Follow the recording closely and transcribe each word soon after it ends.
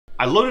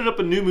I loaded up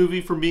a new movie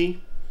for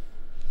me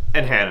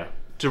and Hannah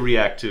to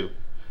react to.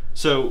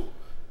 So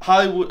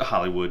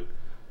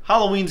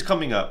Halloween's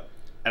coming up,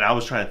 and I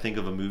was trying to think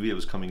of a movie that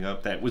was coming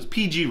up that was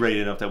PG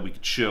rated enough that we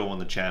could show on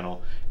the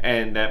channel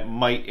and that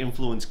might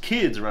influence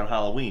kids around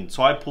Halloween.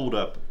 So I pulled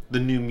up The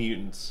New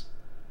Mutants.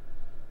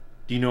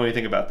 Do you know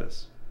anything about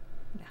this?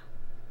 No.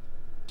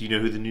 Do you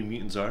know who the New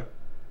Mutants are?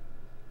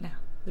 No.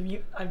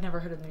 I've never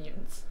heard of the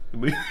Mutants.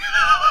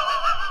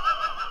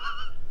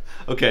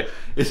 Okay,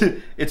 it's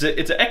an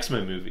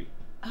X-Men movie.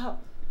 Oh.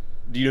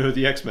 Do you know who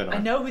the X-Men are? I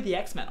know who the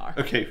X-Men are.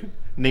 Okay,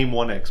 name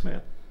one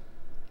X-Man.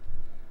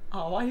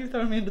 Oh, why are you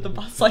throwing me into the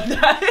bus like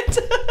that?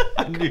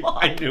 I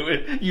knew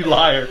it. You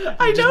liar.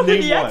 I know who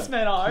the one.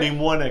 X-Men are. Name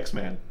one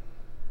X-Man.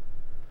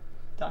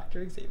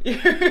 Dr.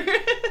 Xavier.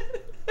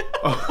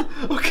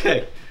 Oh,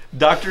 okay,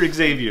 Dr.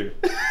 Xavier.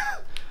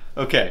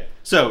 Okay,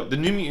 so the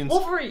New Mutants.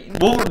 Wolverine.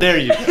 There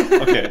you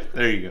go. Okay,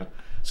 there you go.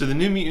 So the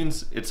New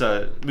Mutants, it's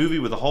a movie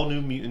with a whole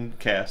new mutant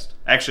cast.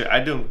 Actually,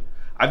 I've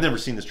never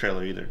seen this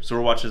trailer either, so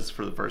we're watching this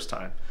for the first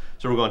time.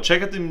 So we're going to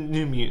check out the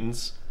New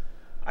Mutants.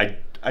 I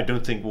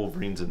don't think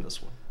Wolverine's in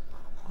this one.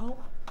 Well,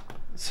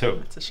 so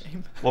that's a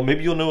shame. Well,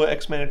 maybe you'll know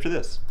X-Men after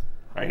this.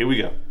 All right, here we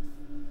go.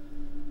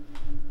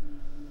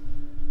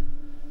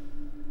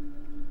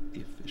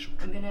 The official.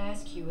 I'm going to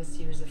ask you a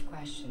series of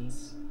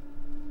questions.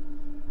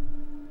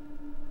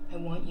 I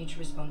want you to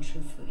respond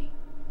truthfully.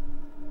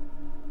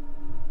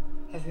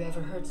 Have you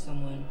ever hurt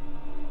someone?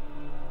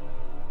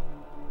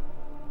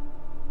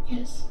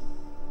 Yes.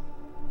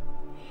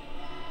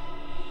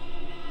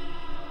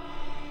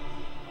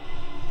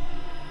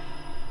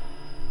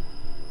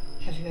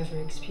 Have you ever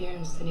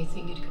experienced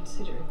anything you'd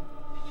consider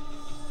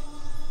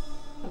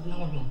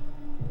abnormal?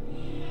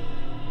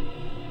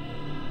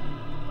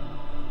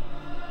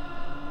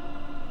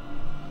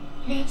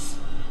 Yes.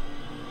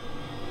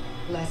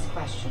 Last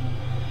question.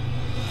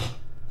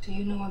 Do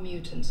you know what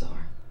mutants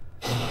are?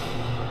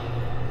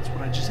 That's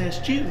what I just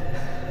asked you.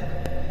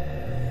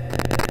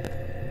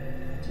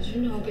 Did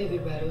you know baby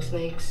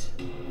rattlesnakes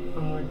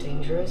are more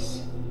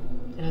dangerous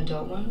than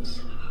adult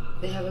ones?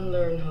 They haven't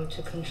learned how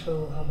to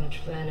control how much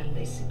venom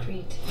they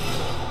secrete.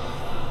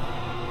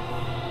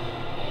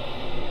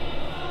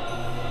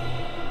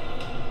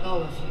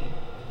 All of you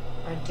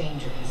are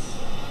dangerous.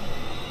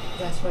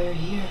 That's why you're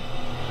here.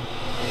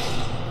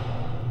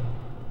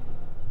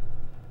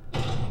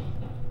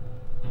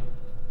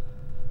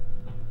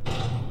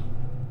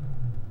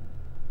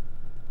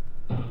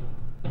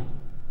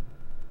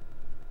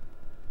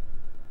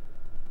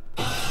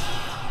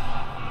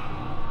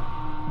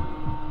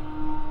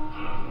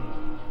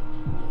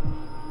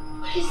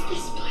 What is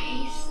this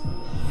place?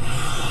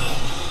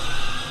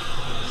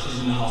 This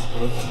isn't a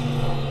hospital.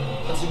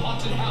 That's a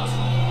haunted house.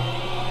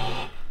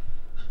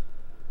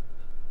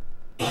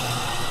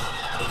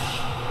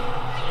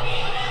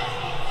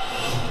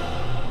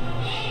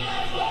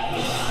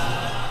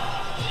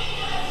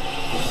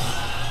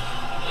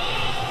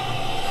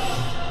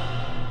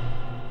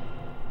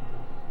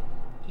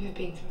 You've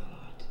been through a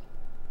lot.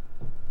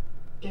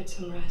 Get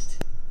some rest.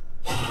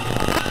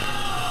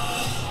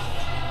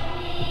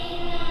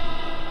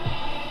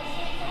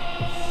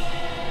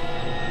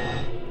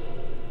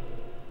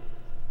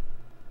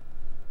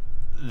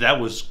 That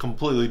was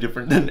completely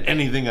different than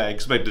anything I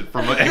expected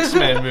from an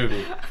X-Men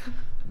movie.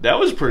 That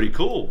was pretty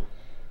cool.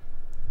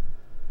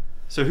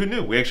 So who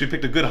knew? We actually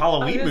picked a good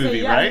Halloween movie,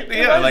 say, yeah, right? it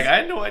Yeah, was. like I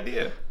had no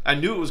idea. I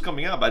knew it was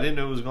coming out, but I didn't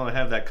know it was going to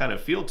have that kind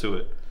of feel to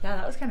it. Yeah,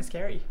 that was kind of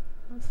scary.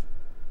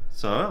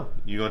 So,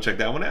 you going to check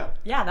that one out?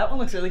 Yeah, that one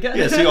looks really good.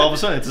 Yeah, see, all of a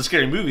sudden it's a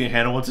scary movie and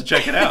Hannah wants to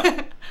check it out.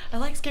 I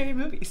like scary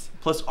movies.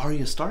 Plus,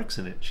 Arya Stark's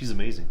in it. She's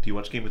amazing. Do you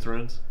watch Game of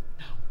Thrones?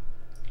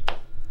 No.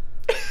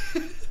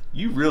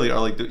 You really are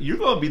like, you're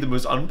going to be the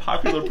most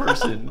unpopular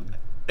person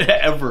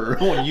ever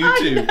on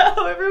YouTube. I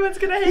know, everyone's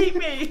going to hate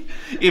me.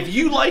 If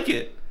you like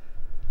it,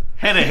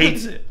 Hannah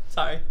hates it.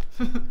 Sorry.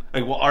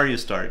 Like, well, Arya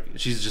Stark,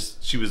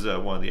 she was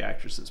one of the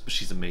actresses, but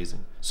she's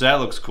amazing. So that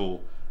looks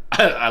cool.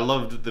 I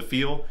loved the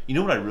feel. You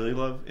know what I really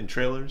love in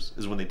trailers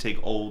is when they take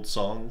old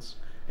songs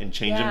and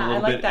change them a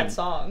little bit. I like that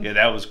song. Yeah,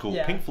 that was cool.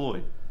 Yeah. Pink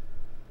Floyd,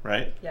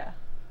 right? Yeah.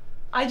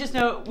 I just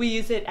know we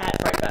use it at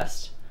Fright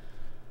Fest.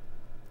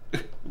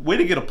 Way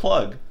to get a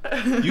plug.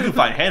 You can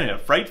find Hannah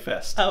at Fright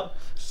Fest. Oh,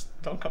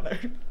 don't come there.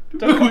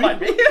 Don't come find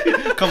me.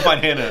 Come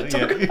find Hannah.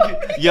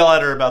 Yeah. Yell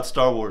at her about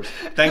Star Wars.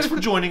 Thanks for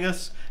joining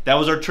us. That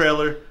was our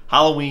trailer.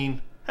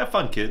 Halloween. Have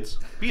fun, kids.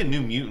 Be a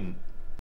new mutant.